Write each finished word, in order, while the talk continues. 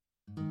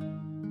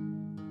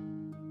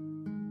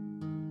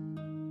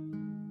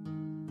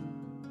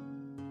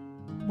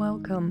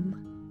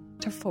Welcome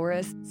to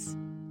Forests,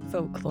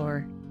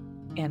 Folklore,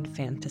 and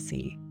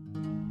Fantasy.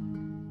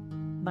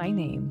 My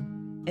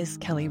name is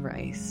Kelly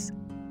Rice,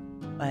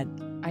 but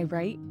I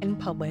write and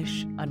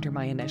publish under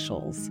my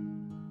initials,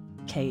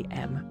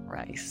 KM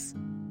Rice.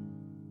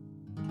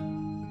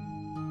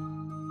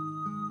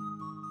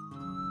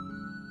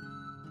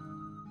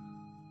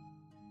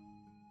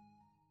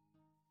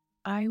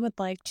 I would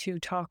like to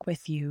talk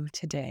with you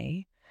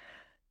today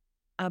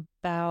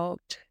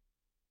about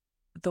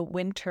the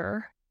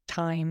winter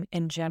time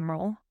in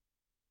general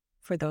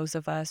for those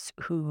of us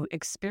who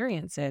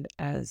experience it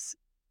as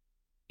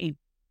a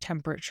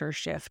temperature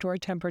shift or a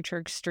temperature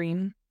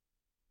extreme,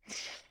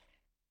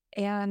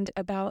 and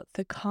about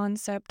the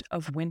concept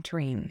of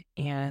wintering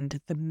and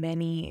the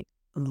many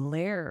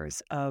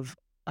layers of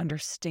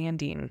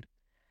understanding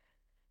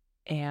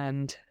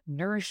and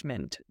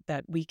nourishment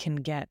that we can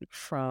get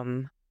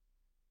from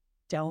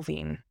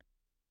delving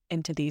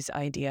into these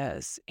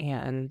ideas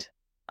and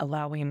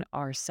allowing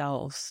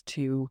ourselves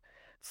to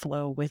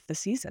flow with the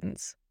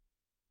seasons.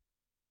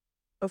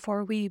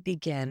 Before we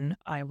begin,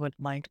 I would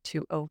like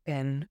to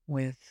open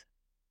with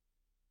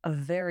a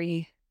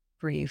very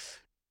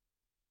brief,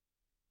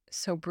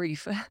 so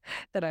brief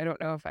that I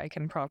don't know if I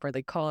can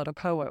properly call it a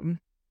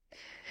poem,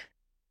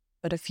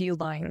 but a few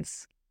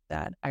lines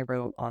that I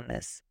wrote on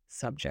this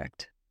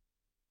subject.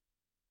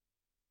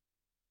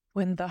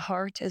 When the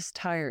heart is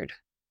tired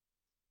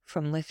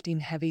from lifting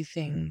heavy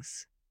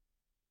things,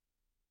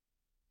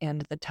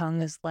 and the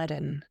tongue is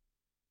leaden,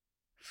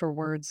 for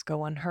words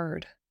go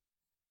unheard,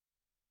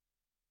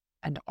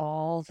 and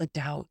all the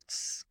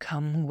doubts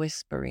come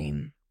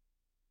whispering,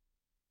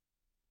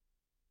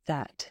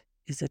 that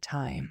is a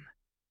time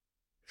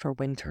for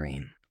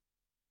wintering.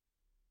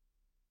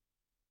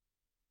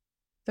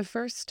 The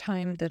first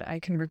time that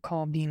I can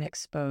recall being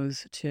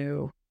exposed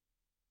to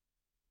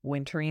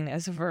wintering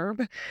as a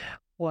verb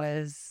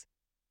was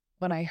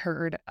when I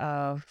heard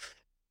of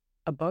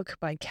a book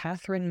by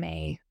Catherine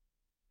May,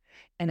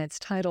 and its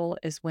title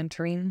is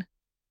Wintering: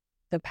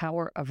 The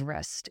Power of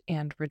Rest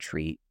and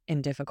Retreat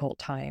in Difficult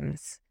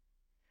Times.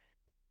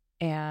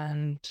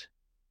 And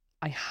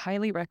I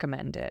highly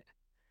recommend it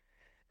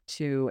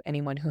to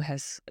anyone who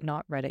has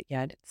not read it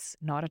yet. It's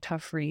not a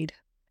tough read.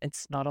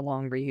 It's not a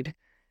long read.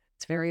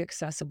 It's very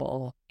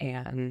accessible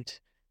and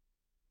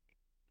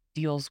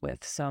deals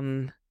with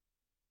some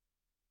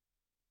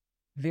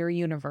very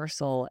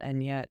universal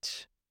and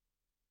yet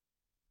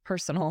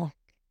personal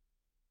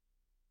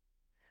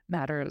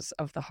matters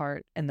of the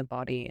heart and the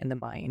body and the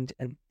mind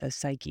and the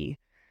psyche.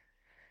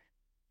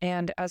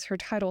 And as her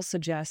title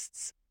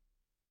suggests,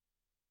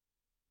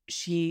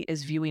 she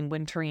is viewing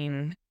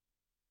wintering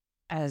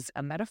as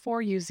a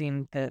metaphor,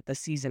 using the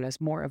season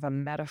as more of a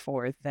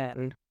metaphor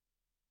than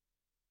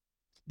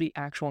the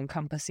actual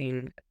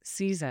encompassing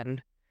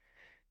season.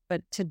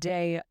 But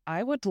today,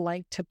 I would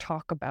like to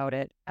talk about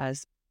it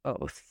as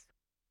both.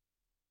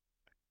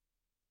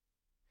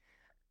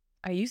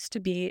 I used to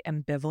be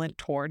ambivalent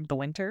toward the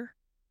winter,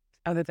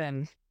 other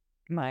than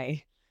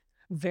my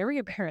very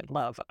apparent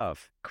love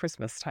of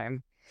Christmas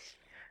time.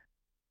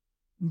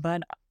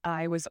 But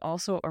I was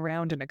also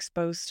around and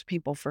exposed to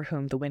people for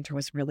whom the winter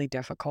was really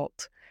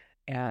difficult.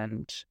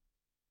 And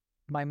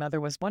my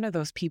mother was one of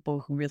those people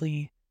who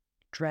really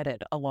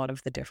dreaded a lot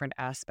of the different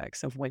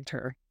aspects of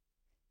winter.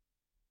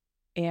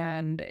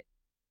 And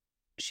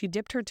she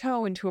dipped her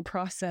toe into a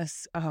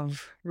process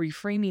of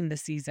reframing the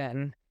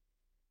season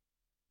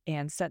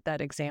and set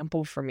that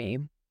example for me.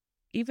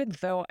 Even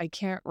though I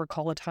can't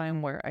recall a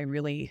time where I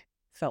really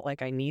felt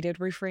like I needed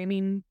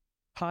reframing,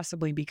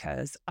 possibly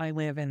because I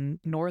live in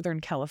Northern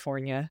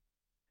California.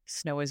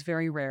 Snow is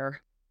very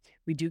rare.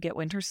 We do get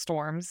winter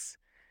storms.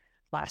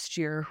 Last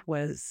year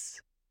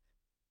was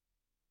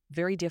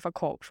very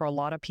difficult for a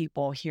lot of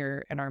people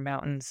here in our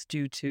mountains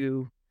due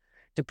to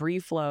debris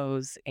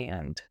flows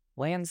and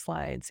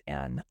landslides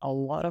and a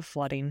lot of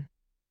flooding,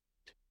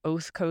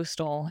 both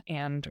coastal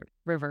and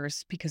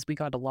rivers, because we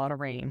got a lot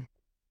of rain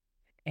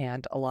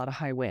and a lot of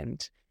high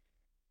wind.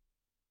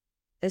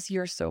 This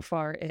year so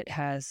far, it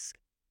has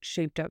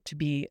shaped up to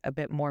be a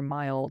bit more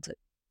mild,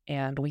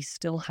 and we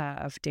still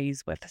have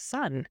days with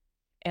sun.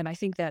 And I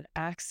think that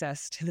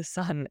access to the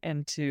sun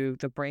and to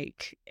the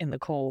break in the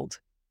cold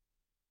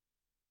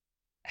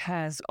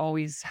has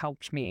always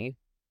helped me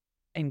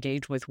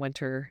engage with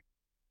winter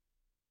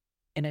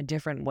in a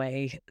different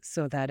way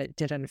so that it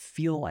didn't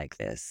feel like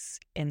this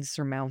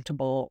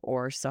insurmountable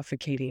or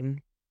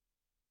suffocating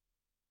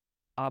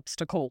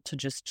obstacle to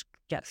just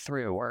get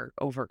through or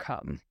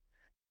overcome.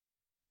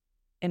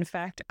 In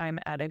fact, I'm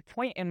at a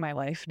point in my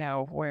life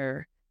now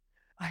where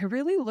I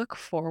really look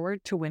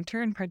forward to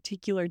winter, in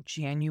particular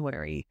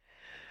January,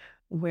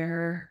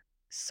 where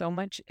so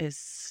much is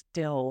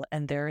still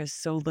and there is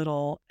so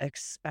little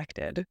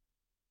expected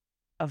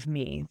of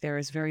me. There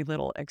is very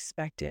little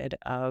expected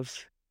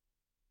of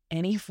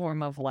any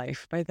form of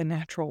life by the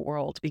natural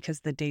world because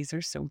the days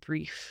are so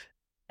brief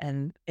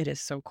and it is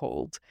so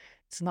cold.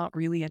 It's not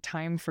really a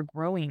time for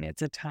growing.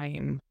 It's a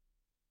time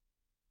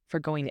for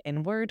going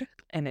inward,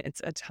 and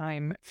it's a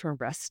time for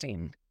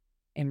resting.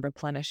 and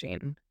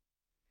replenishing.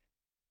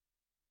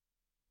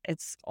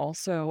 It's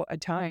also a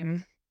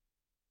time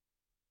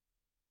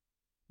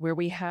where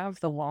we have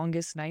the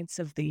longest nights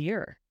of the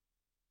year.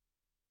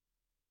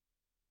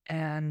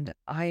 And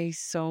I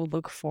so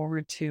look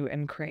forward to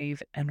and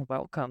crave and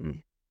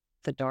welcome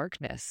the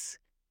darkness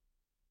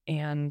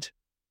and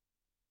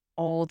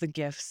all the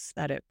gifts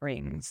that it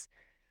brings.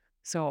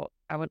 So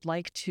I would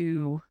like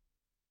to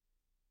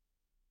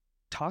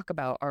talk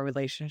about our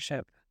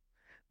relationship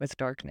with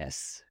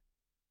darkness.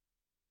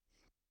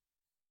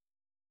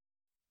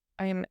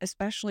 I am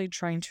especially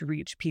trying to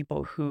reach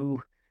people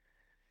who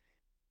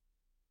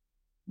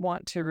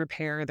want to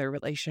repair their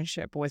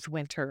relationship with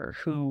winter,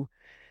 who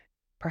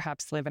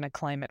perhaps live in a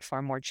climate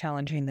far more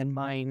challenging than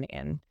mine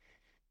and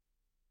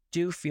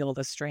do feel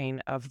the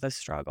strain of the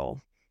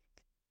struggle.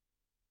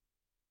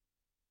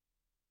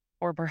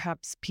 Or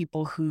perhaps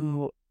people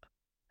who,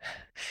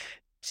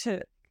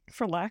 to,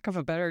 for lack of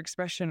a better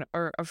expression,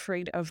 are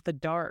afraid of the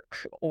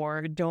dark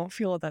or don't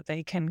feel that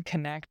they can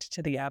connect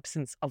to the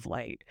absence of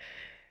light.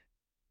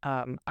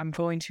 I'm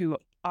going to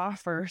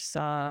offer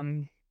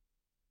some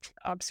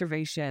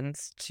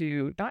observations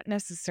to not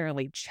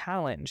necessarily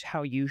challenge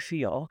how you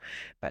feel,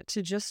 but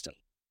to just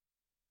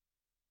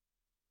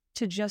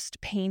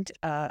paint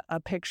a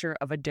picture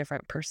of a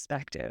different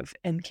perspective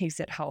in case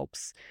it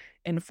helps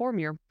inform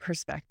your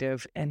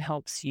perspective and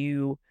helps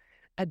you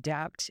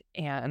adapt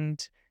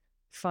and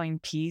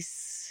find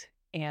peace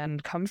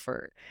and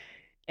comfort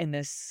in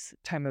this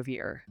time of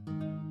year.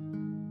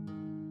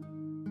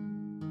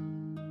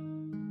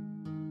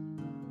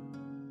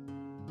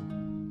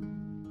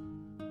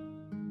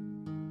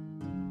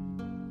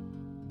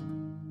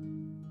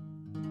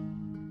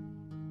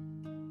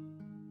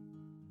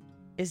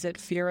 Is it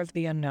fear of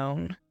the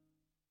unknown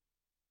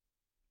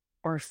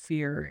or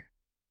fear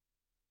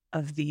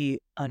of the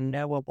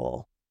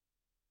unknowable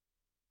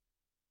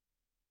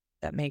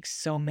that makes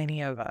so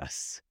many of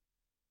us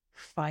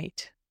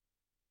fight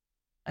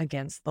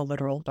against the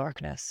literal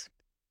darkness?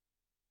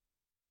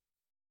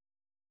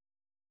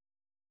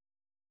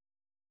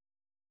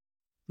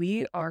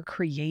 We are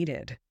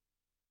created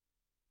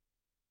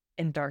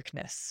in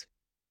darkness.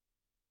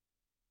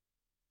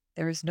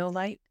 There is no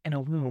light in a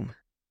womb.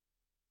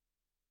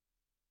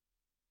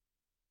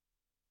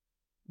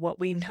 What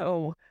we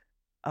know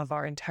of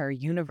our entire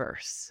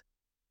universe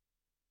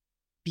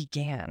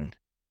began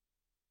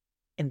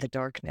in the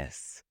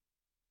darkness.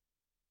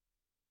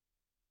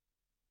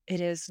 It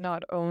is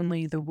not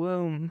only the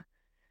womb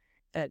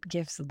that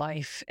gives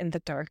life in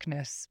the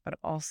darkness, but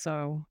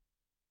also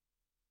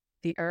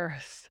the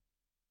earth.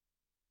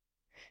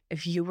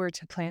 If you were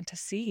to plant a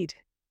seed,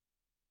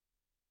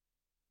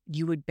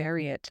 you would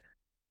bury it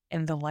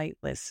in the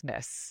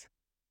lightlessness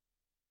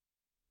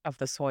of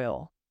the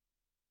soil.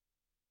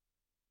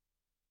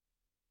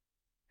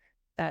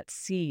 That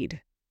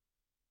seed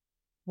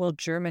will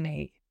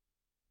germinate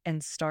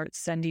and start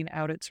sending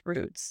out its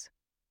roots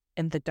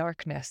in the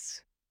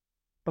darkness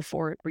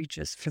before it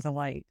reaches for the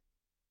light.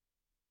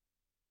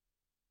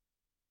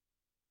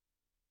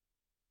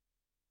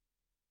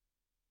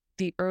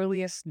 The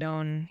earliest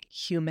known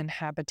human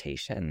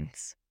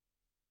habitations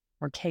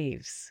were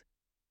caves.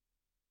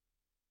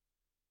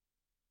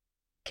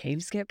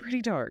 Caves get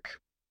pretty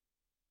dark.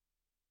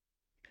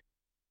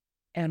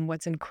 And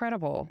what's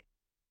incredible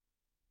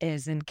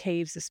is in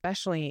caves,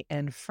 especially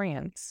in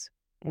France,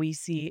 we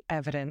see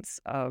evidence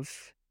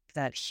of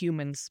that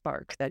human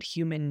spark, that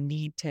human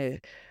need to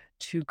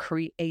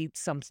create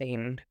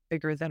something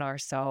bigger than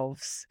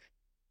ourselves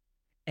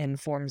in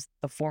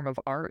the form of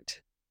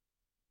art,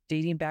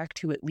 dating back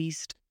to at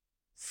least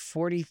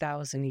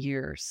 40,000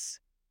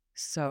 years.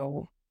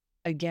 So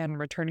again,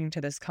 returning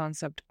to this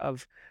concept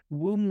of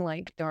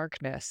womb-like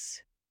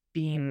darkness,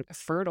 being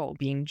fertile,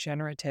 being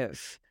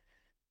generative,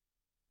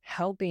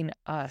 helping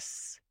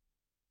us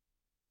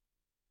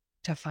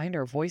to find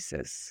our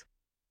voices.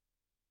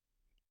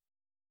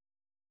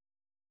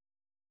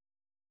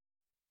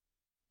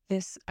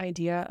 This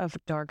idea of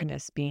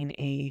darkness being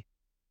a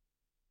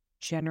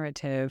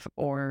generative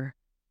or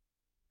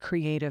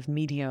creative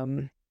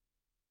medium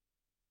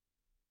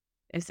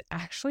is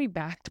actually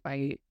backed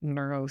by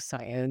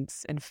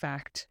neuroscience. In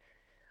fact,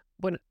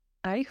 when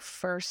I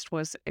first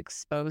was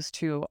exposed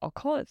to, I'll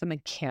call it the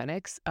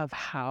mechanics of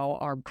how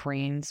our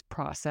brains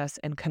process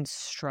and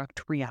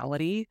construct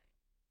reality,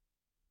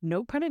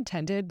 no pun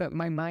intended, but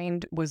my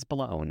mind was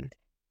blown.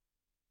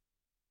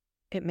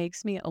 It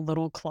makes me a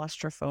little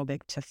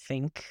claustrophobic to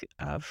think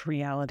of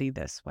reality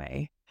this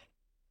way.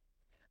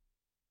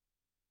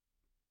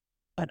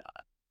 But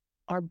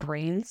our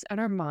brains and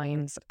our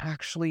minds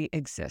actually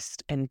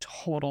exist in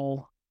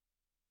total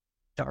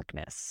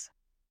darkness.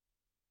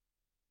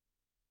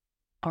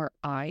 Our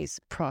eyes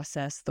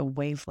process the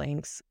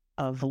wavelengths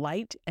of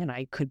light, and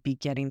I could be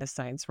getting the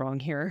science wrong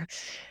here.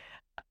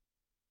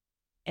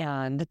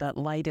 And that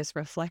light is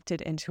reflected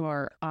into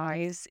our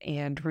eyes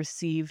and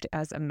received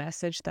as a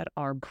message that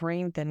our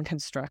brain then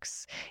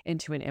constructs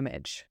into an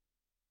image.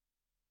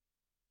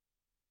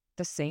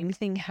 The same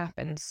thing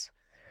happens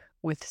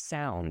with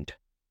sound.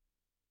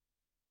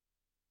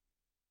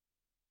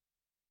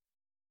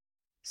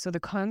 So the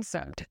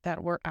concept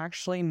that we're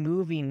actually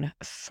moving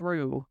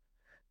through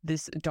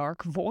this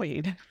dark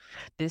void,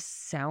 this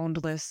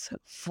soundless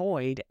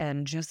void,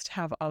 and just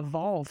have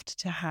evolved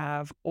to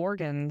have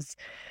organs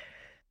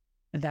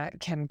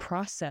that can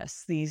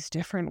process these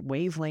different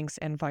wavelengths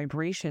and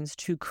vibrations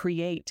to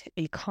create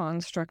a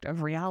construct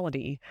of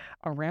reality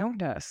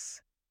around us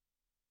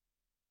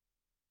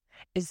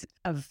is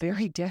a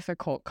very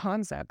difficult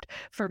concept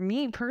for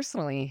me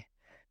personally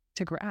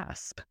to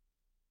grasp.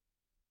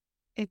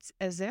 It's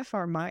as if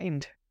our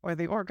mind or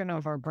the organ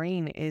of our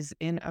brain is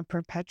in a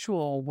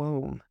perpetual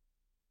womb.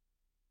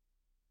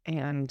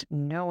 And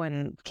no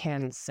one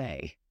can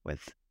say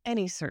with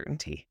any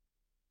certainty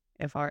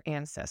if our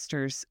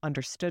ancestors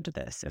understood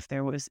this, if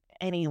there was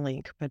any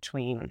link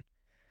between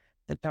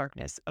the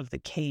darkness of the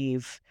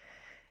cave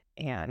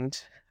and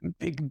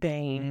Big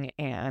Bang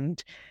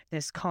and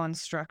this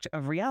construct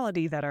of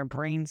reality that our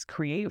brains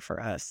create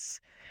for us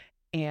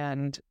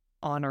and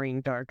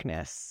honoring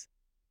darkness.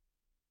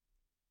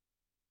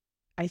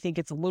 I think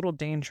it's a little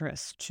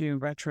dangerous to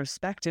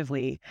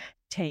retrospectively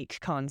take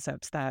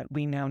concepts that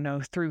we now know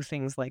through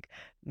things like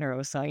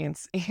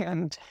neuroscience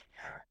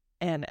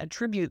and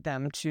attribute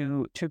them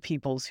to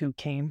peoples who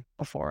came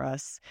before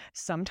us.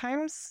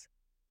 Sometimes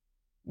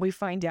we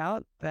find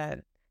out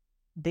that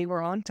they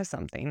were onto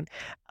something.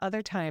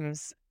 Other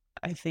times,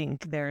 I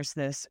think there's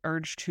this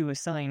urge to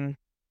assign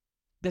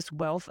this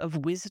wealth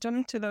of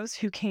wisdom to those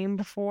who came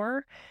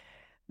before,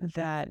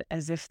 that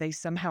as if they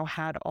somehow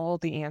had all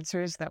the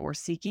answers that we're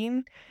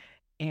seeking.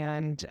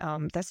 And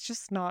that's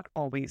just not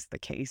always the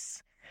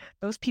case.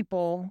 Those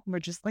people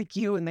were just like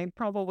you, and they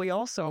probably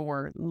also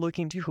were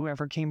looking to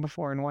whoever came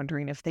before and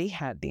wondering if they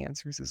had the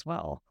answers as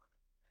well.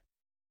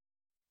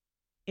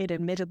 It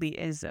admittedly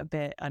is a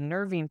bit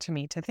unnerving to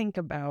me to think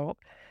about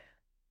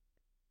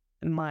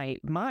my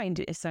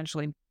mind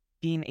essentially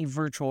being a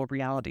virtual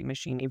reality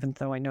machine, even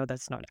though I know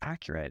that's not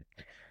accurate.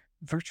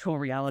 Virtual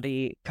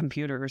reality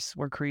computers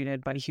were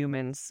created by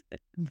humans.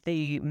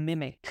 They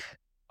mimic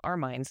our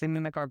minds, they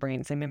mimic our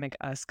brains, they mimic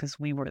us because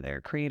we were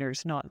their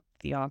creators, not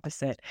the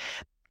opposite.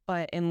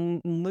 But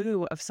in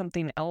lieu of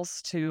something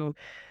else to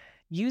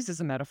use as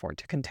a metaphor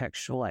to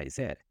contextualize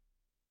it,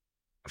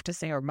 to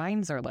say our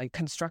minds are like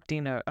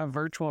constructing a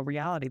virtual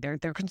reality.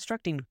 They're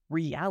constructing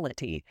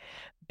reality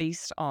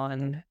based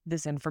on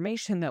this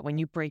information that when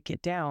you break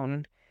it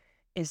down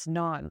is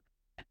not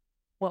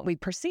what we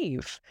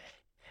perceive.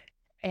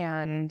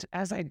 And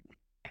as I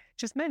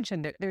just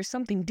mentioned, there's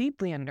something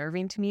deeply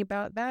unnerving to me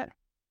about that.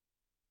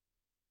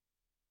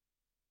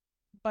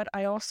 But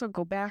I also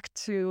go back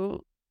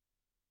to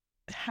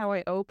how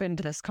I opened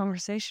this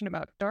conversation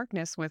about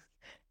darkness with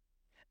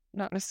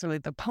not necessarily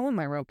the poem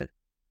I wrote, but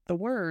the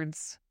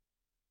words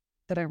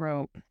that I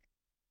wrote.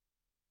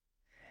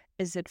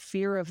 Is it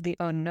fear of the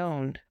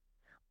unknown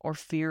or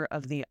fear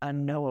of the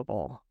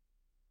unknowable?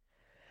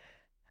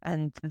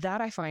 And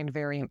that I find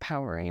very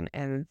empowering.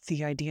 And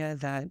the idea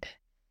that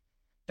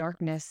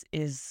darkness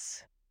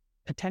is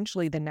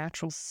potentially the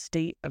natural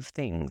state of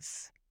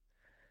things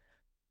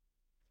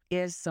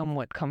is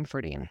somewhat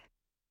comforting.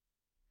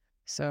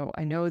 So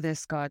I know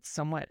this got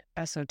somewhat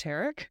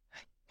esoteric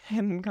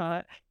and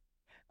got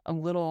a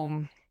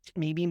little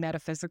maybe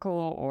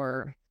metaphysical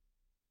or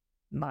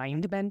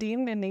mind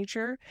bending in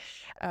nature.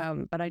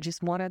 But I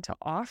just wanted to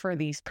offer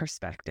these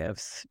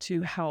perspectives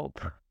to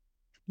help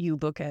you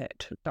look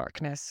at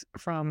darkness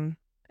from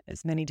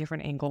as many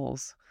different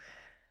angles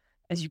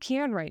as you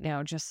can right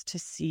now, just to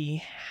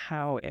see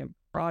how it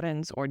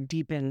broadens or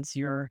deepens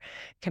your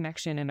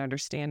connection and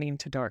understanding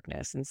to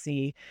darkness, and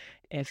see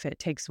if it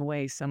takes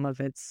away some of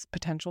its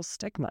potential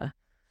stigma.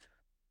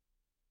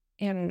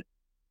 And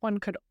one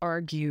could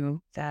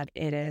argue that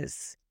it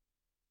is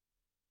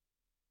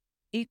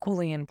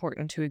equally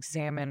important to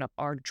examine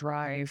our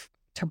drive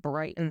to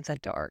brighten the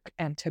dark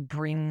and to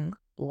bring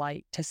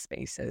light to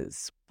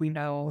spaces. We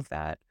know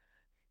that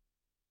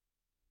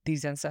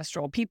these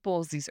ancestral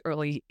peoples, these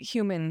early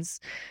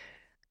humans,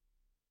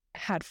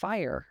 had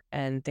fire,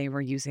 and they were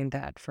using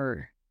that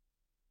for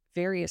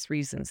various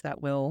reasons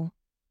that we'll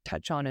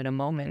touch on in a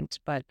moment.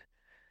 But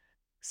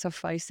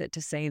suffice it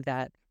to say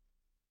that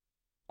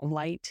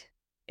light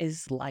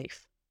is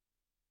life.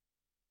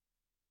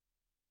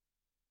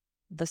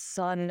 The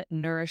sun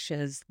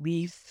nourishes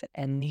leaf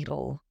and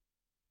needle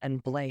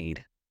and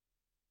blade.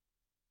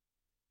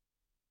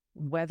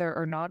 Whether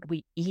or not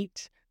we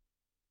eat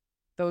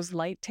those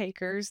light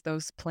takers,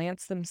 those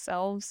plants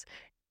themselves,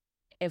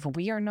 if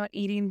we are not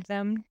eating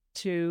them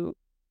to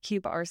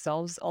keep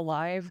ourselves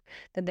alive,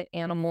 then the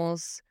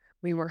animals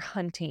we were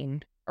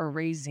hunting or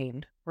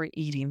raising were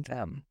eating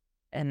them.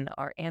 And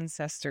our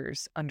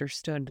ancestors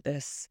understood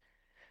this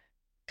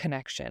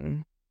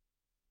connection.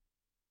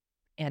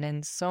 And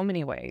in so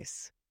many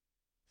ways,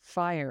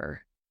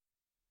 fire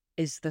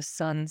is the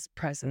sun's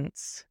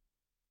presence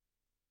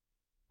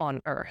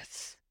on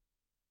earth.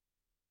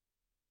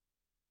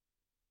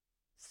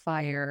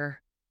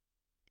 Fire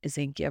is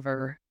a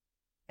giver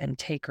and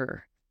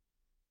taker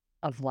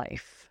of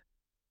life.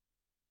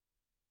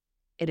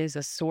 It is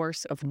a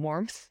source of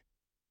warmth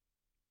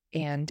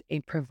and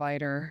a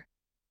provider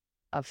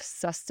of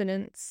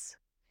sustenance.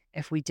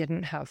 If we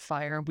didn't have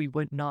fire, we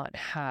would not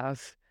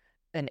have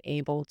been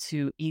able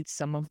to eat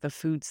some of the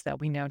foods that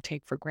we now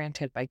take for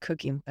granted by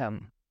cooking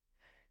them.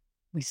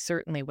 We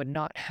certainly would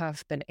not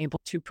have been able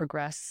to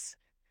progress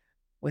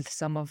with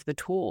some of the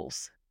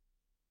tools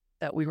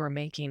that we were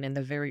making in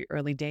the very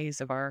early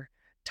days of our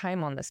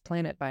time on this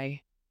planet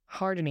by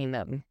hardening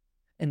them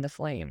in the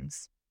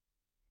flames.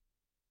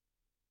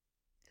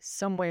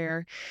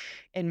 Somewhere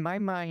in my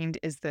mind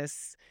is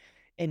this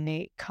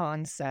innate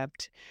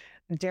concept,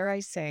 dare I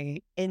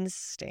say,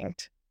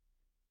 instinct,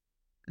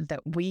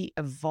 that we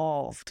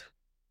evolved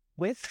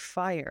with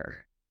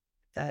fire,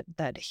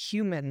 that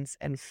humans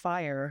and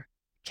fire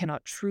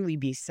cannot truly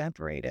be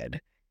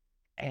separated.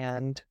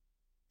 And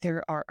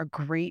there are a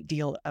great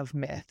deal of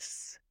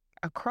myths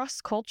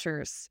across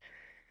cultures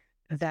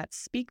that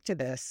speak to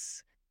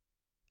this.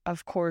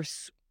 Of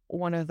course,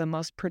 one of the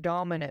most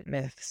predominant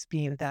myths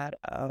being that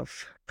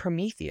of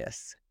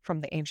Prometheus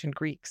from the ancient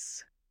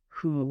Greeks,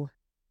 who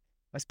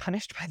was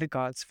punished by the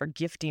gods for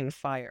gifting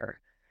fire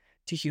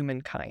to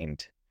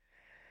humankind.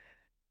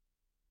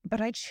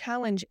 But I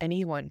challenge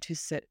anyone to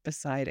sit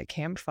beside a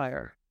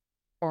campfire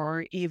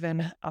or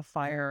even a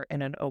fire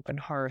in an open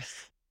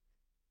hearth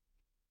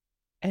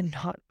and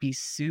not be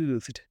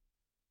soothed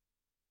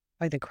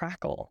by the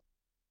crackle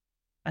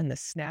and the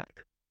snap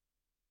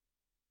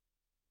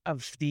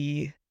of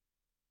the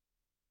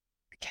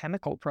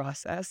chemical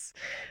process,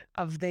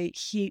 of the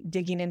heat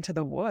digging into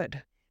the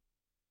wood,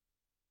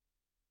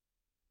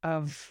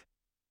 of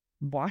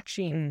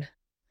watching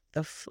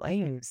the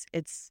flames.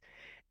 It's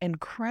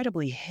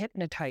incredibly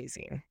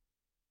hypnotizing.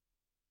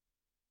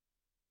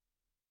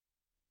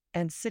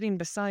 And sitting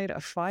beside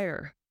a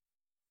fire,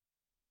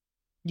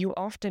 you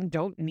often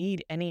don't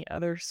need any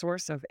other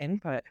source of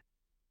input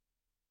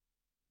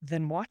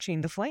than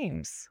watching the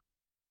flames.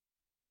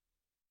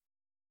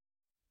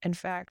 In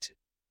fact,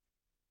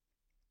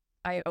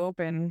 I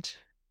opened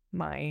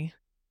my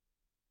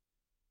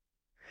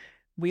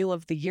Wheel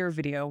of the Year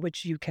video,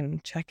 which you can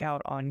check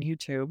out on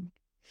YouTube,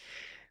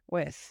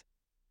 with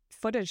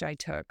footage I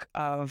took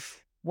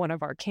of one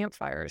of our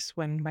campfires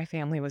when my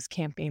family was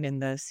camping in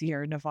the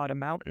Sierra Nevada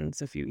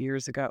mountains a few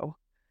years ago.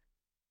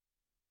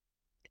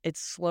 It's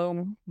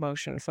slow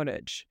motion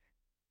footage,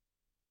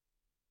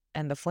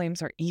 and the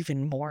flames are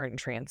even more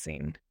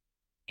entrancing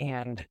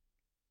and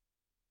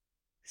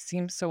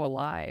seem so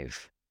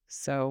alive.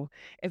 So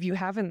if you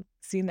haven't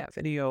seen that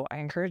video, I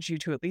encourage you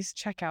to at least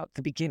check out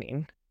the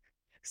beginning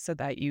so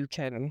that you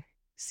can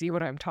see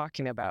what I'm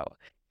talking about.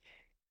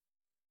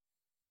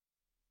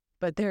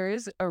 But there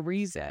is a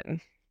reason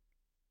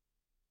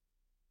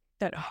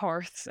that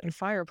hearths and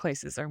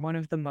fireplaces are one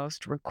of the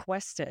most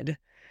requested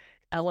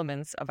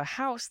elements of a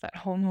house that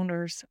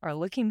homeowners are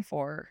looking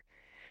for.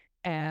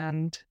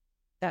 And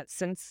that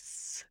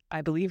since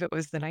I believe it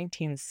was the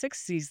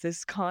 1960s,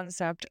 this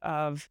concept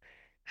of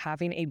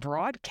having a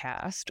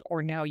broadcast,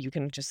 or now you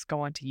can just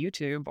go onto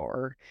YouTube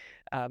or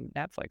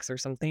Netflix or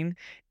something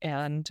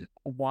and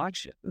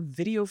watch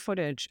video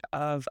footage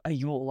of a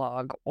Yule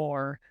log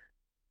or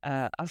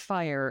a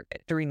fire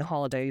during the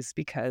holidays,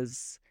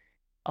 because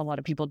a lot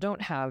of people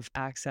don't have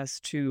access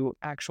to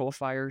actual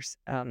fires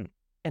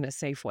in a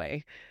safe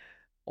way,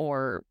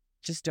 or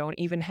just don't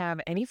even have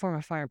any form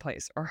of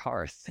fireplace or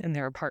hearth in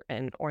their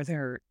apartment or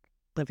their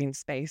living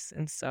space.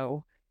 And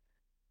so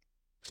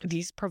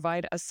these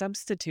provide a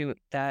substitute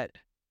that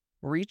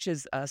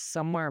reaches us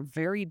somewhere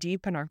very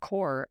deep in our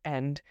core,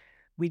 and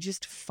we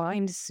just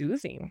find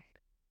soothing.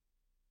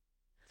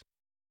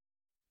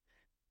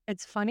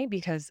 It's funny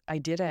because I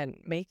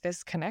didn't make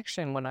this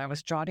connection when I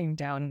was jotting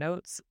down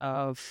notes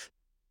of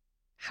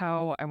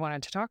how I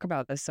wanted to talk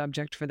about this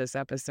subject for this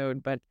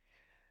episode, but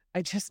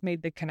I just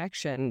made the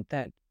connection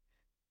that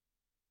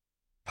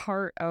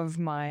part of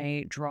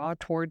my draw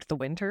toward the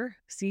winter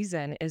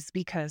season is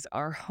because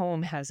our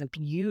home has a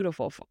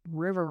beautiful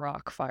river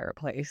rock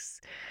fireplace,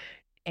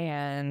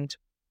 and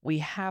we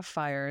have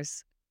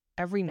fires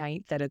every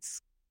night that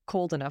it's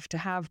cold enough to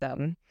have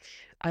them.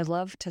 I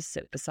love to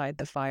sit beside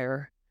the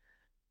fire.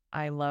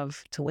 I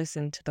love to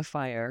listen to the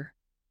fire.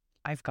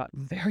 I've got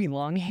very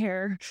long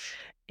hair,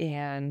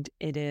 and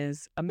it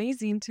is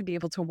amazing to be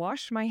able to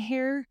wash my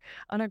hair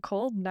on a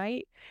cold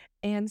night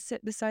and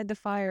sit beside the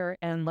fire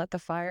and let the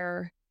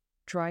fire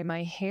dry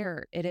my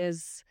hair. It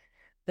is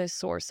the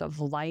source of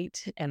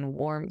light and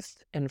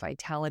warmth and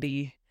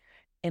vitality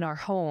in our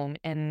home.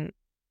 And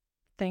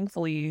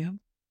thankfully,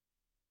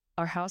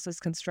 our house is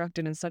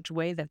constructed in such a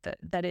way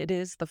that it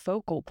is the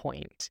focal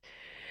point.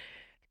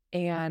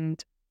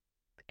 And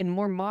in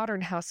more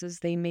modern houses,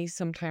 they may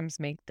sometimes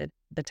make the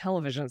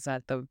television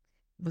set,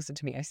 listen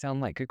to me, I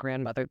sound like a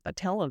grandmother, the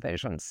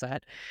television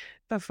set,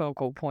 the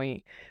focal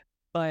point.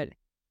 But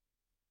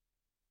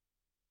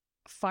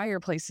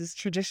fireplaces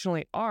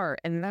traditionally are,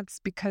 and that's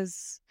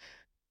because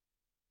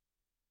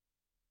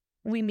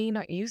we may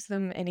not use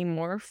them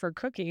anymore for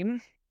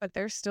cooking, but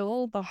they're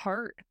still the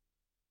heart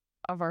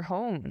of our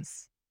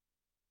homes.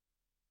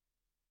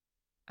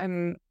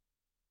 I'm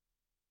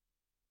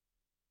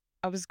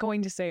I was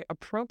going to say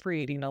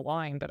appropriating a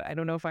line, but I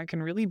don't know if I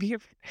can really be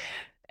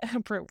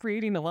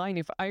appropriating a line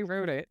if I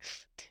wrote it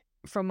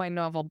from my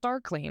novel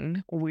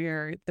Darkling,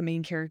 where the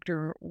main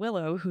character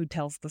Willow, who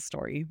tells the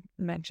story,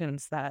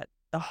 mentions that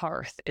the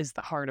hearth is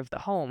the heart of the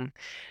home.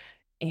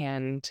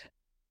 And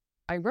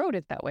I wrote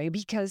it that way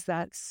because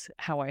that's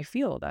how I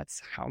feel.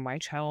 That's how my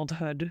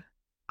childhood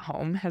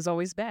home has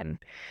always been.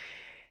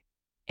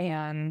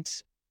 And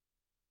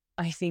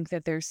I think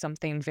that there's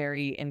something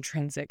very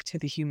intrinsic to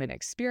the human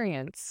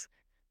experience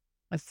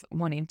with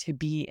wanting to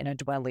be in a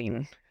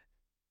dwelling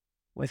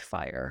with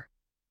fire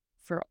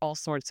for all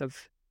sorts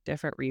of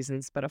different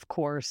reasons. But of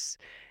course,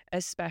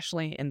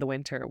 especially in the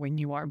winter when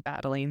you are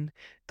battling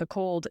the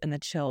cold and the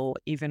chill,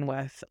 even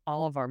with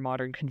all of our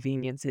modern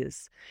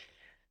conveniences,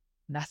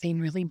 nothing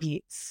really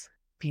beats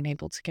being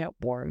able to get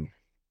warm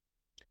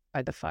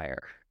by the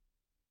fire.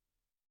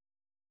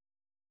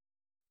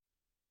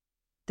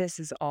 This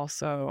is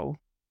also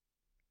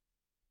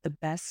the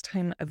best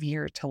time of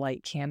year to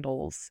light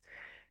candles.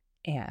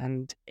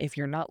 And if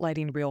you're not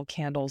lighting real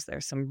candles,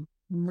 there's some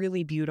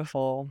really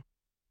beautiful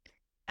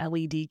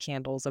LED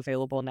candles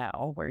available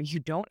now where you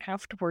don't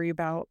have to worry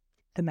about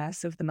the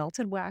mess of the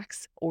melted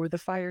wax or the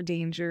fire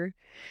danger.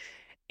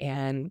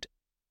 And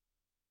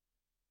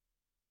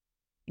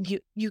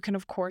you can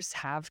of course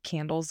have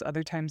candles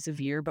other times of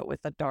year, but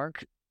with the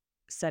dark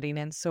setting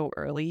in so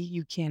early,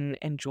 you can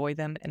enjoy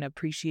them and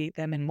appreciate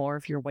them in more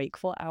of your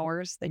wakeful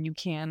hours than you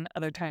can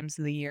other times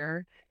of the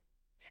year.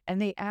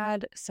 And they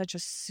add such a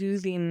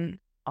soothing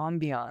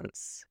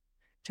ambiance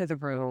to the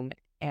room.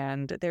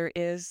 And there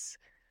is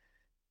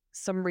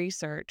some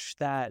research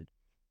that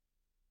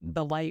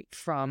the light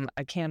from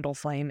a candle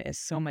flame is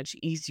so much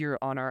easier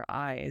on our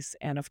eyes,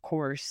 and of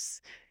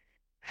course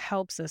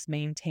helps us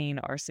maintain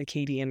our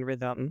circadian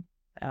rhythm.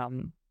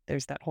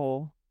 There's that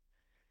whole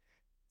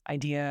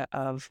idea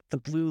of the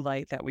blue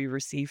light that we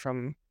receive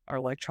from our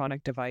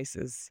electronic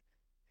devices.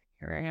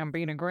 Here I am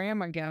being a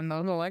grandma again,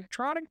 those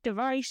electronic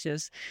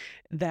devices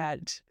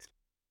that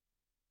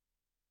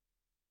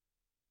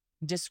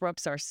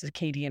disrupts our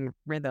circadian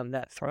rhythm,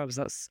 that throws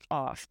us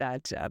off,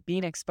 that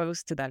being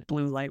exposed to that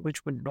blue light,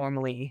 which would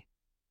normally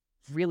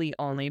really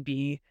only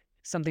be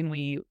something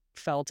we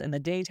felt in the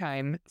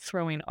daytime,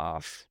 throwing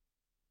off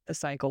the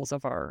cycles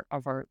of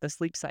the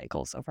sleep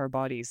cycles of our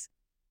bodies.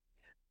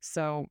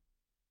 So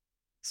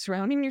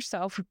surrounding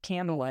yourself with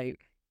candlelight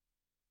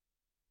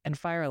and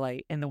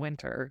firelight in the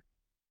winter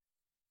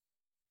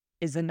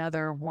is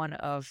another one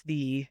of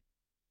the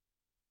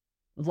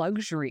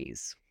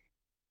luxuries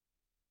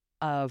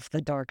of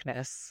the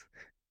darkness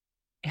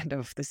and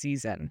of the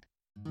season.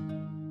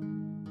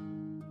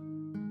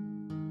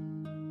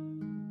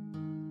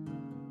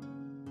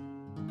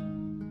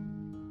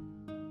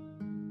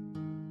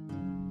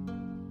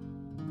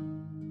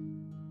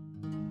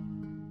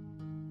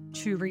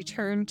 To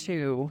return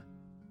to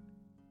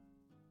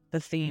the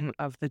theme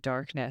of the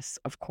darkness,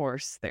 of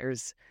course,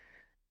 there's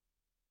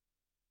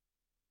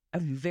a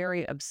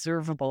very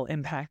observable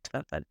impact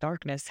that the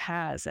darkness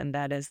has, and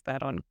that is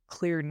that on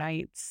clear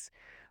nights,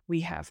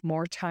 we have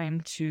more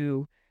time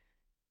to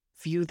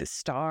view the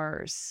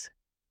stars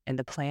and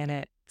the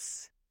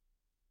planets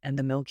and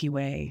the Milky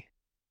Way,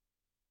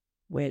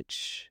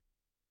 which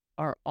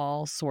are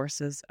all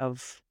sources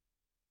of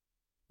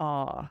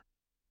awe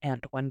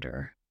and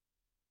wonder.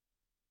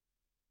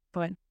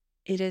 But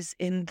it is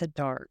in the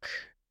dark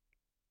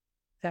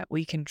that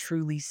we can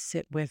truly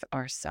sit with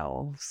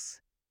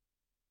ourselves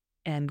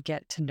and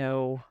get to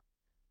know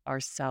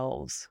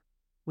ourselves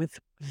with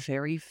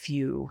very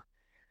few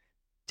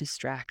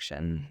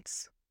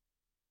distractions.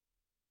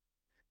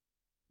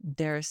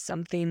 There's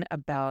something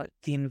about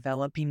the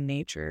enveloping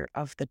nature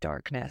of the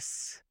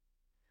darkness,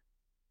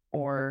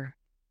 or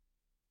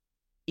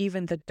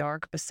even the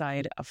dark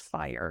beside a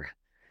fire,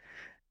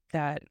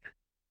 that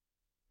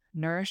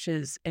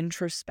nourishes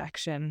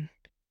introspection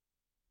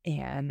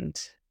and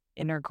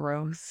inner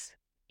growth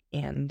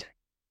and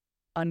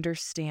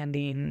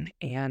understanding,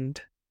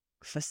 and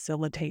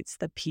facilitates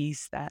the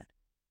peace that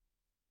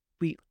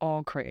we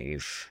all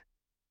crave.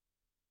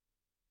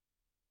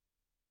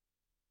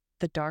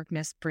 The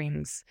darkness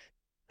brings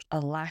a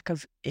lack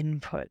of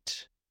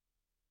input.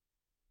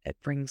 It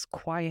brings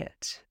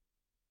quiet.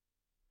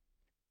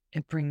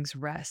 It brings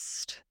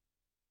rest.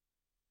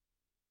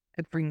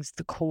 It brings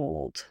the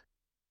cold.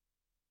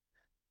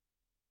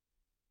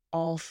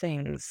 All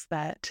things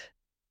that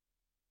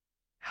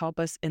help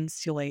us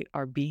insulate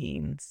our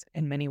beings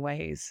in many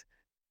ways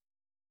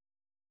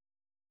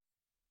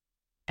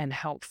and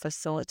help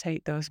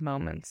facilitate those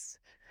moments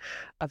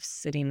of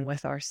sitting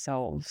with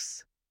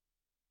ourselves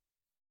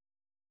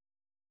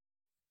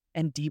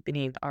and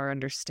deepening our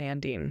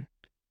understanding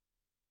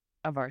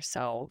of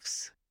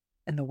ourselves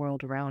and the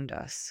world around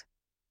us.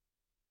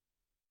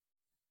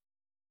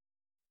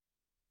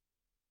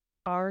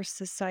 Our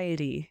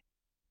society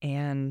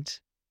and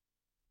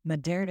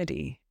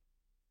modernity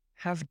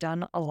have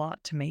done a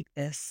lot to make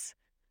this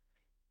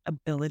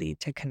ability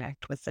to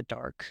connect with the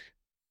dark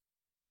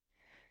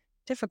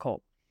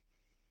difficult.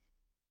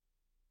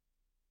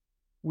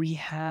 We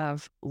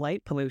have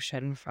light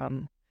pollution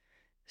from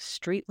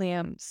street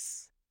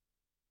lamps,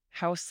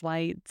 house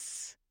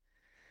lights,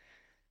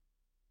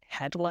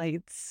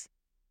 headlights.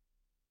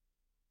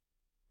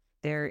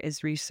 There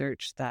is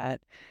research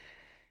that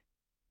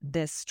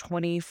this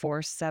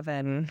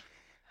 24/7,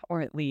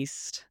 or at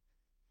least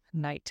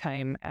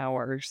nighttime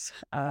hours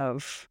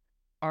of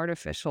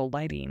artificial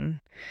lighting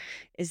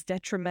is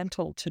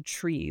detrimental to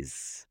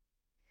trees.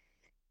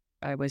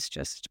 I was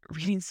just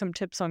reading some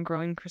tips on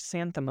growing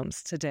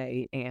chrysanthemums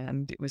today,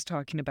 and it was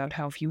talking about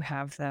how if you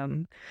have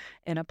them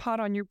in a pot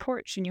on your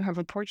porch and you have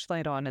a porch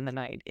light on in the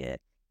night,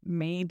 it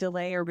may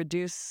delay or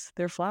reduce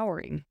their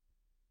flowering.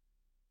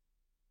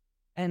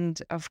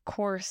 And of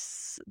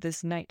course,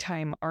 this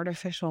nighttime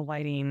artificial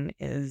lighting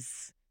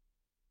is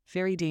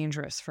very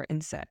dangerous for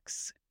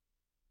insects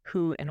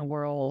who, in a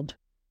world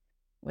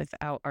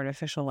without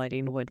artificial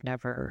lighting, would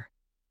never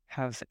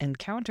have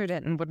encountered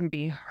it and wouldn't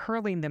be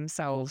hurling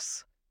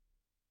themselves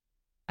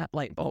at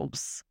light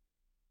bulbs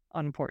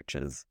on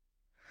porches.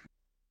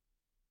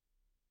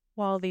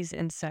 While these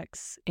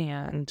insects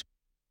and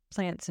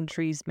plants and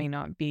trees may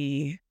not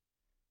be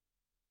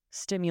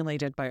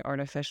stimulated by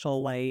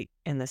artificial light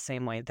in the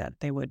same way that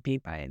they would be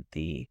by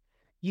the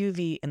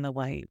UV in the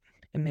light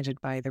emitted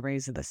by the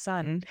rays of the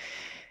sun,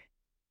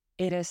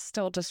 it is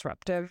still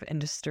disruptive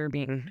and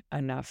disturbing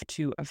enough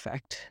to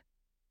affect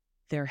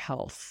their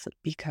health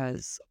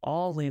because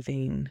all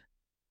living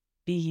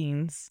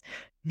beings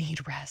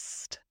need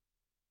rest.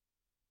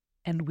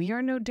 And we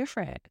are no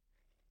different.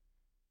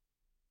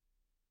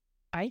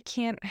 I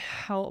can't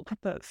help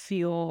but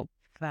feel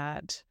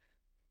that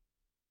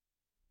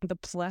the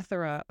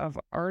plethora of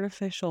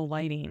artificial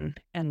lighting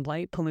and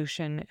light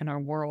pollution in our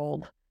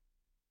world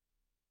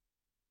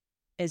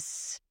is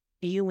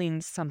stealing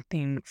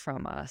something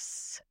from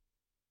us.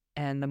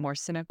 And the more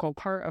cynical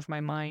part of my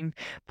mind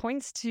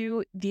points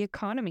to the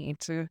economy,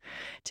 to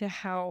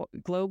how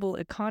global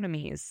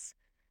economies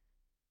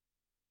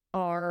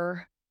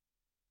are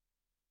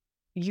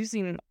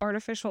using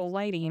artificial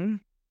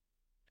lighting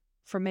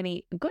for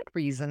many good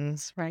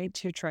reasons, right?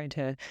 To try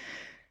to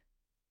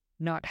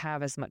not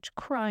have as much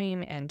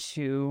crime and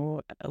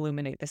to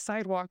illuminate the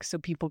sidewalks so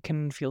people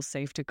can feel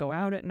safe to go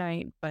out at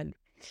night. But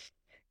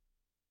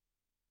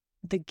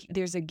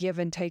there's a give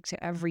and take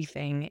to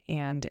everything.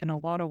 And in a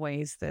lot of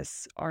ways,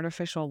 this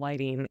artificial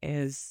lighting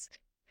is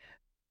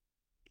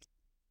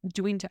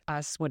doing to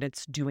us what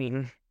it's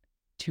doing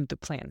to the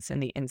plants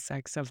and the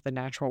insects of the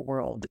natural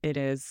world. It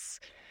is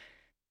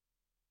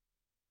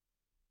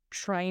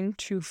trying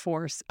to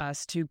force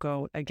us to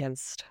go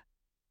against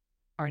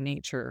our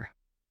nature.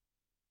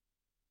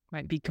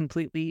 Might be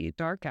completely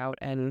dark out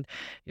and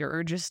your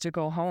urge is to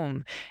go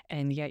home,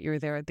 and yet you're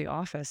there at the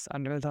office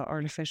under the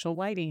artificial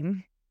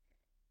lighting,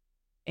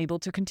 able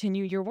to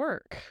continue your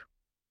work.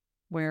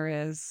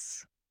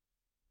 Whereas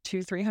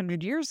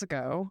 200-300 years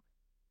ago,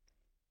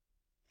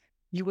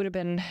 you would have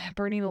been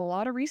burning a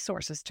lot of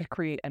resources to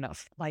create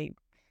enough light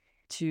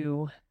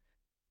to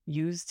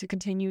use to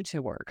continue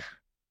to work.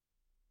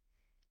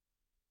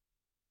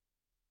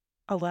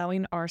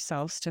 Allowing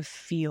ourselves to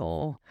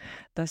feel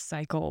the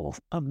cycle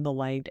of the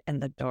light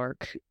and the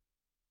dark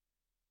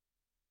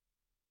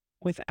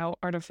without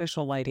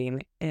artificial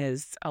lighting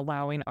is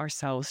allowing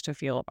ourselves to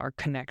feel our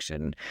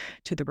connection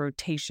to the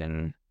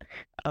rotation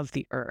of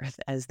the earth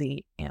as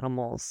the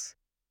animals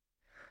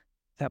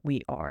that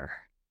we are.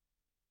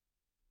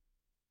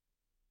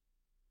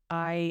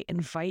 I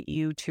invite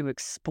you to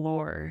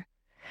explore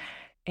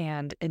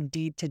and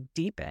indeed to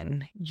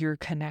deepen your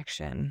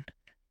connection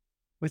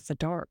with the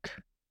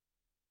dark.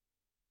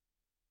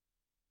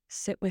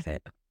 Sit with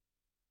it.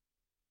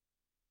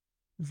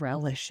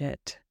 Relish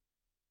it.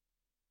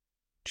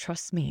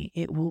 Trust me,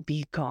 it will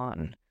be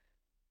gone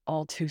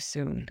all too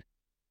soon.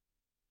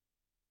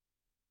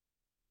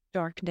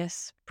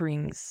 Darkness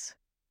brings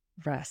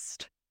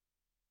rest.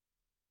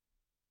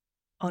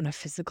 On a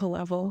physical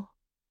level,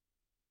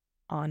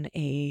 on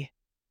a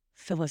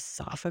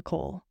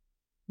philosophical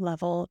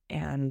level,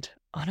 and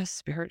on a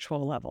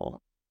spiritual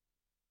level.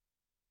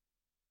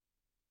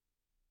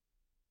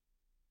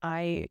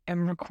 I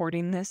am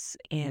recording this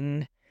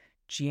in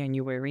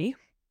January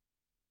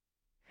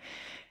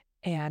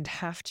and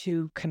have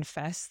to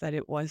confess that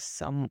it was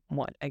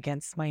somewhat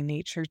against my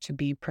nature to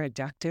be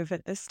productive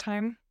at this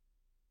time.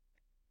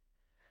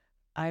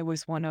 I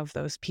was one of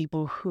those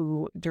people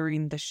who,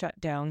 during the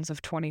shutdowns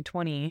of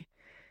 2020,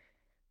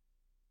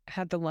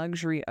 had the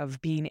luxury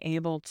of being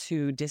able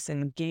to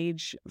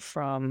disengage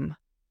from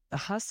the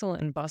hustle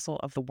and bustle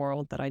of the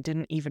world that I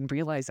didn't even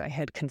realize I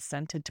had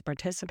consented to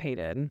participate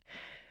in.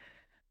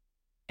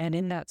 And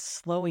in that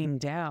slowing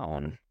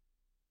down,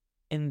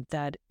 in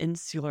that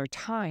insular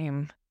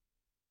time,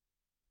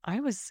 I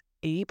was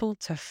able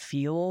to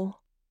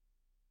feel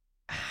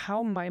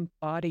how my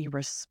body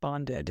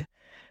responded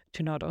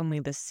to not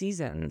only the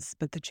seasons,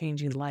 but the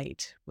changing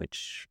light,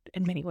 which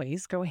in many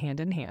ways go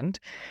hand in hand.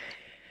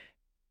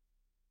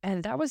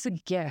 And that was a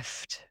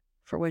gift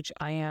for which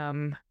I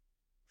am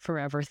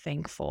forever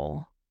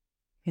thankful,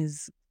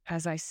 is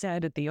As I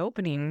said at the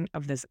opening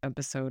of this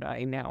episode,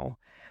 I now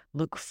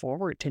look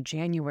forward to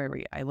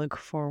January. I look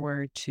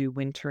forward to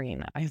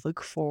wintering. I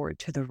look forward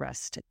to the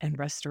rest and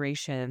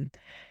restoration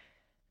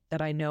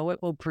that I know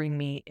it will bring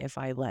me if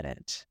I let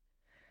it.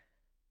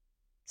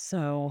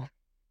 So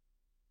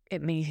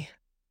it may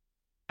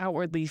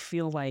outwardly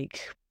feel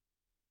like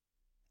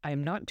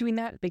I'm not doing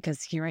that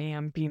because here I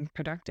am being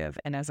productive.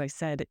 And as I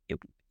said,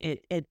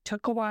 it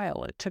took a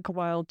while. It took a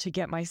while to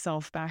get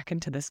myself back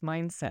into this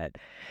mindset,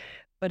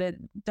 but it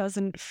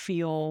doesn't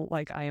feel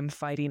like I am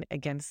fighting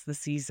against the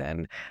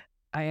season.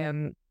 I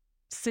am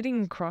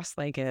sitting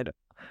cross-legged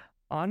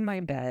on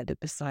my bed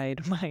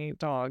beside my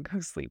dog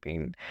who's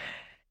sleeping,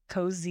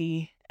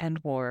 cozy and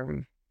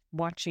warm,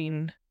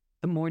 watching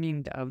the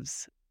mourning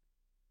doves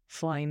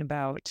flying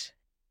about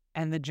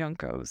and the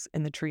juncos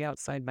in the tree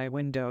outside my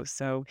window.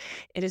 So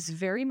it is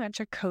very much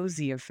a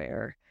cozy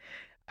affair.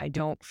 I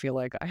don't feel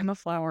like I'm a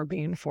flower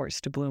being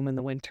forced to bloom in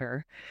the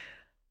winter.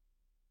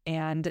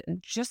 And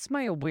just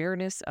my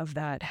awareness of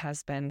that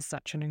has been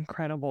such an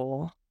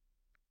incredible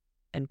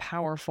and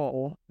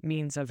powerful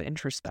means of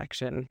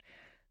introspection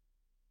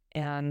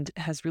and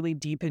has really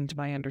deepened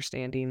my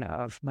understanding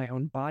of my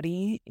own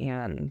body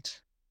and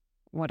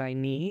what I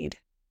need.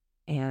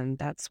 And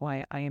that's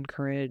why I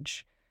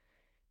encourage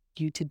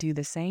you to do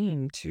the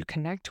same, to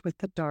connect with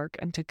the dark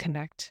and to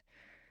connect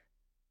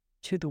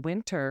to the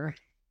winter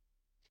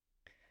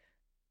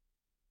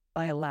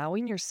by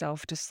allowing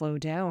yourself to slow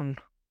down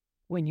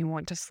when you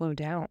want to slow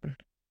down.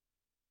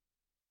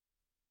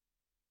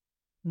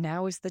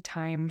 Now is the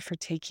time for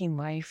taking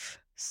life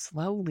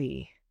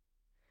slowly,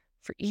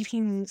 for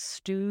eating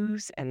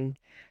stews and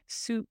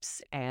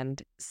soups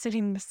and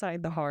sitting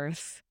beside the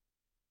hearth.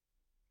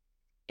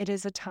 It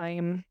is a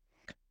time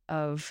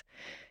of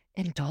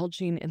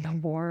indulging in the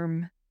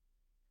warm,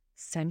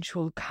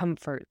 sensual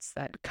comforts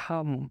that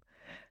come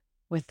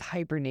with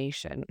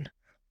hibernation.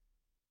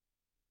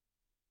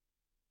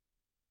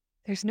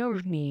 There's no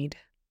need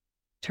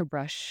to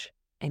rush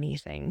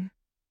anything.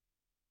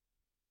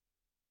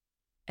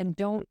 And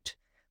don't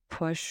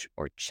push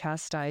or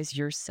chastise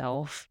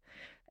yourself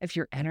if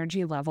your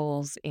energy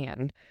levels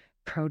and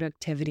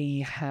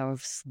productivity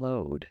have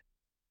slowed.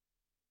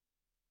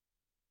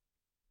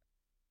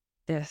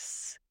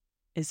 This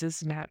is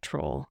as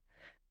natural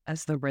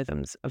as the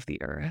rhythms of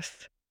the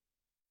earth.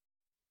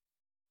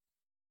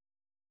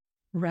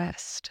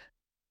 Rest,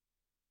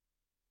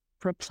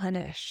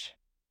 replenish,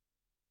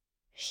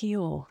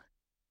 heal,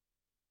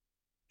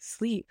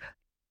 sleep.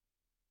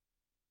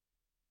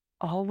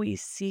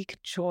 Always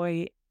seek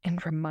joy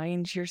and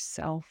remind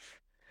yourself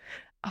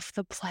of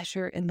the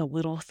pleasure in the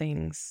little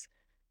things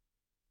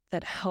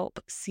that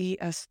help see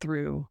us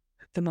through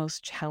the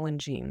most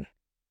challenging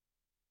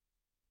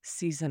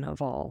season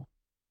of all.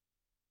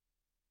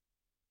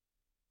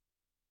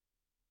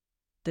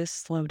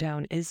 This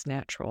slowdown is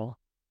natural.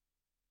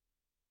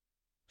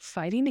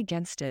 Fighting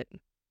against it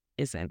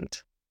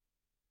isn't.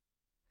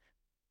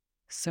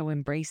 So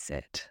embrace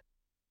it.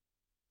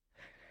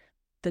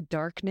 The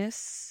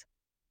darkness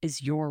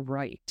is your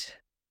right.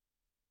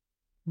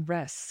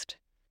 Rest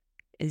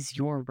is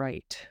your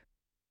right.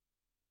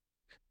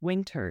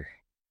 Winter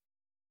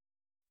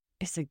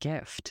is a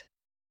gift.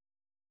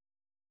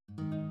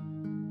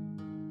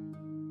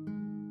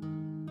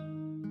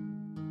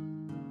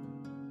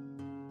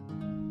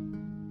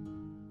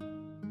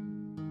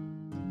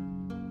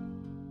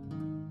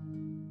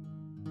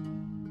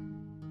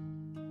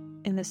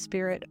 In the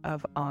spirit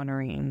of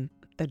honoring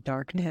the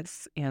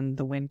darkness and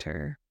the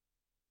winter,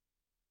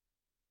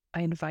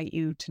 I invite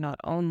you to not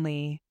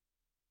only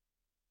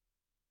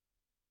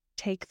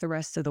take the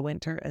rest of the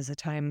winter as a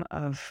time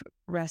of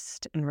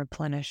rest and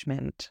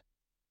replenishment,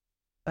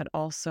 but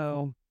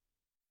also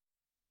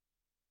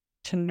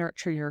to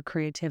nurture your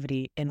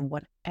creativity in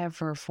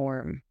whatever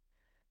form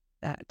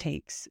that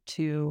takes,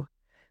 to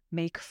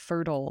make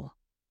fertile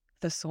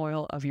the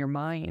soil of your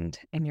mind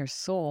and your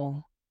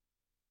soul,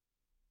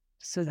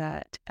 so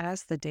that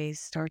as the days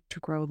start to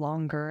grow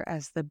longer,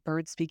 as the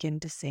birds begin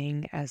to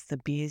sing, as the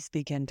bees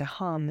begin to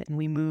hum, and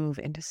we move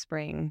into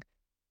spring,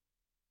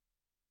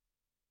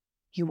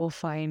 you will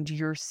find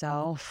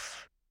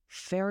yourself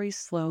very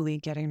slowly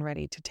getting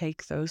ready to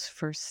take those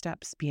first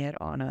steps, be it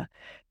on a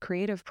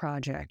creative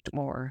project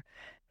or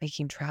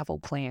making travel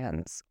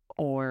plans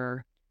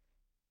or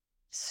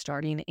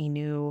starting a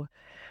new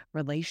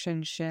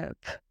relationship,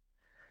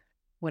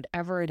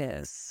 whatever it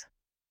is.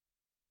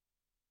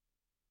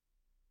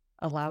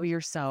 Allow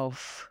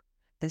yourself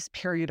this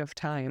period of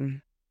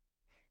time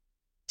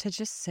to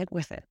just sit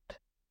with it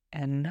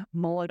and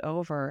mull it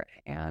over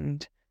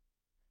and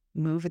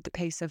move at the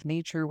pace of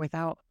nature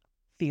without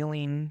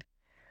feeling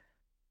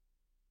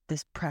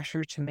this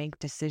pressure to make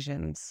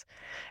decisions.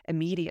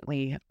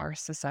 Immediately, our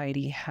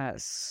society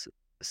has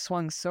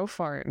swung so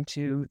far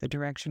into the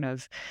direction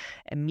of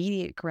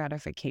immediate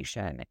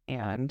gratification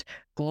and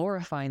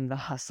glorifying the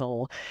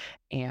hustle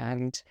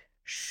and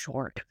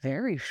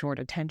very short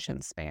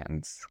attention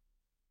spans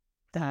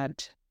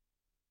that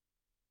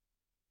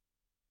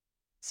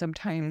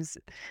sometimes,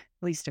 at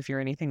least if you're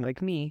anything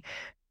like me,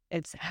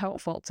 it's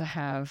helpful to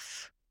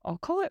have, I'll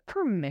call it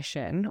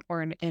permission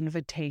or an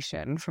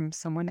invitation from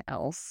someone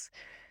else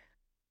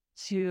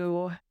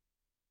to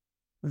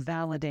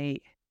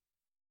validate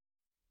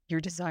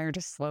your desire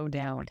to slow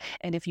down.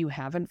 And if you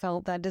haven't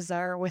felt that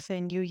desire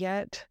within you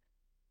yet,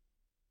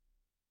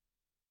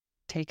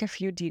 take a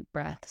few deep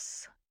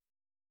breaths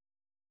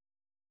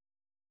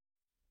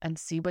and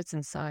see what's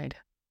inside.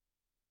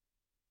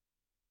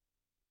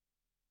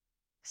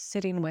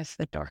 Sitting with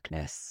the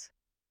darkness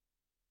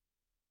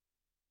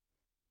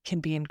can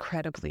be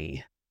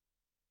incredibly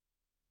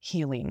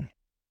healing.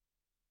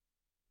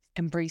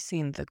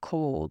 Embracing the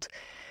cold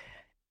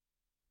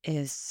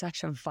is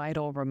such a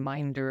vital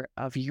reminder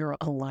of your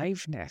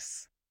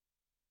aliveness.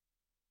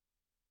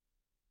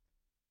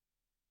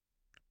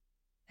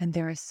 And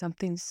there is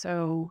something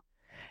so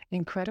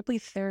incredibly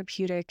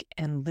therapeutic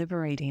and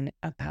liberating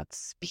about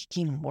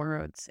speaking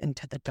words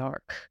into the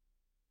dark,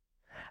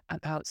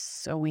 about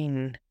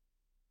sowing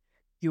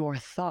your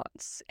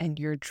thoughts and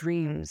your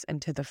dreams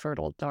into the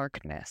fertile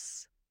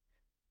darkness,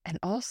 and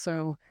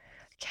also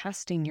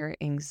casting your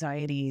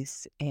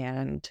anxieties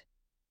and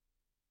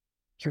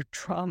your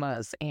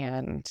traumas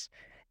and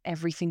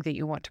everything that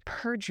you want to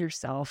purge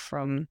yourself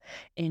from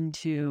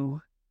into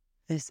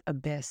this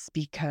abyss,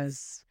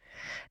 because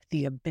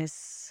the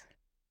abyss,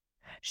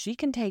 she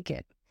can take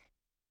it.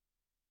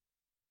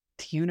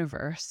 The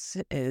universe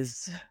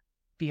is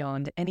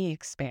beyond any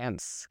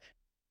expanse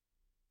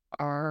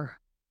our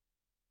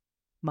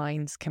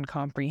minds can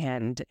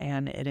comprehend,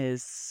 and it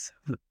is,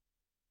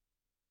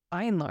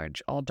 by and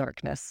large, all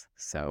darkness.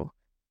 So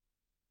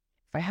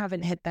if I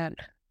haven't hit that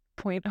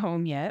point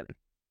home yet,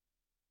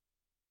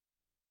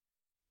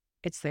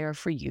 it's there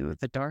for you.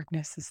 The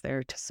darkness is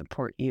there to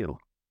support you.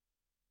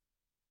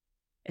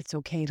 It's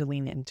okay to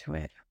lean into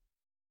it.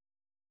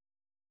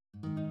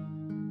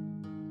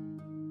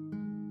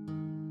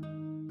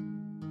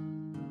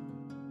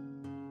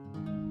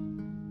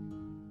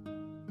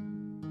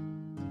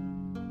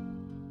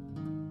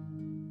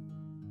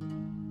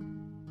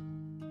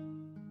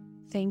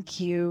 Thank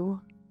you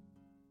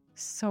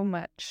so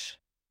much,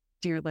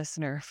 dear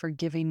listener, for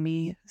giving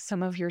me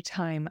some of your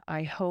time.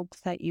 I hope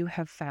that you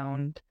have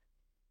found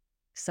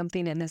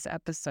something in this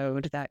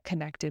episode that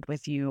connected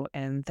with you,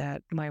 and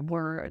that my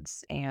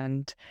words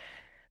and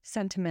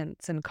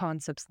sentiments and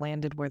concepts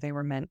landed where they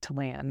were meant to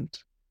land.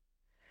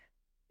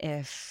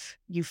 If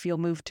you feel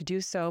moved to do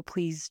so,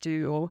 please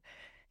do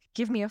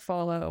give me a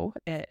follow.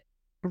 It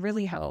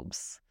really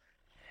helps.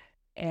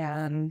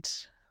 And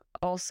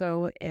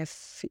also,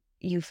 if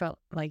you felt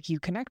like you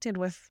connected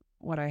with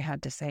what I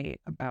had to say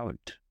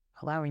about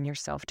allowing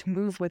yourself to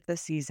move with the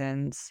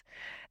seasons,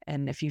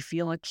 and if you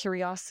feel a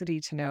curiosity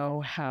to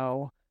know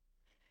how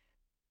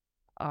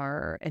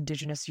our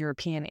Indigenous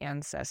European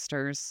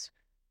ancestors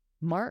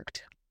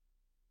marked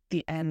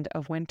the end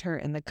of winter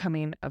and the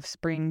coming of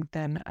spring,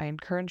 then I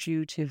encourage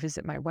you to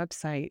visit my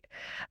website.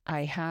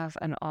 I have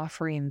an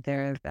offering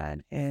there that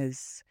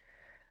is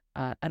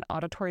an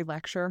auditory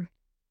lecture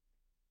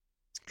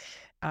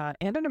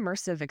and an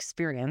immersive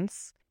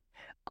experience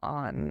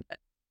on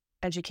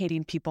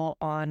educating people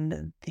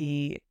on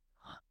the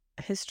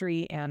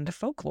history and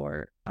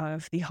folklore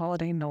of the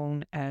holiday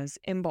known as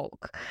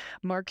Imbolc,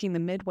 marking the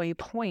midway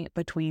point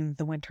between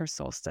the winter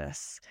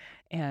solstice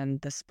and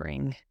the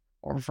spring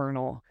or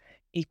vernal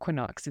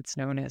equinox. It's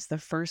known as the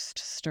first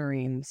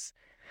stirrings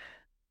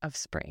of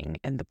spring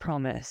and the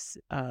promise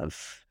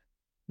of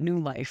new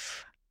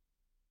life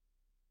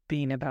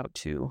being about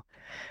to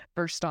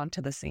burst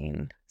onto the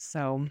scene.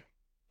 So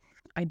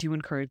I do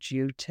encourage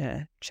you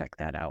to check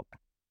that out.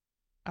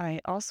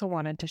 I also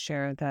wanted to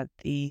share that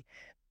the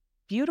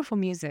beautiful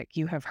music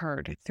you have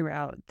heard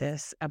throughout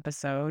this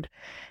episode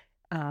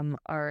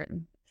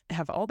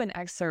have all been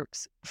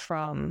excerpts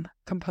from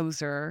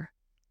composer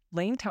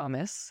Lane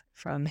Thomas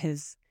from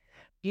his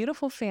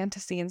beautiful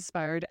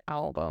fantasy-inspired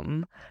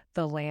album,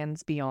 The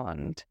Lands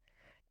Beyond.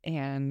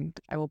 And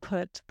I will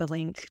put the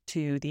link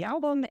to the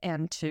album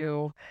and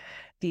to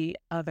the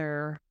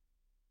other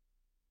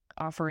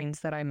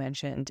offerings that I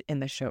mentioned in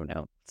the show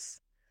notes.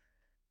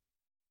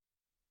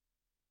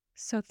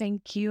 So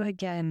thank you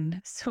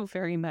again so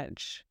very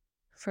much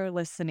for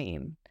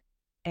listening.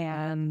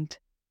 And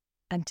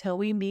until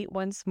we meet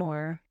once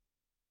more,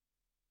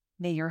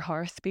 may your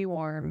hearth be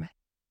warm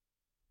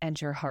and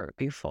your heart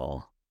be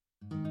full.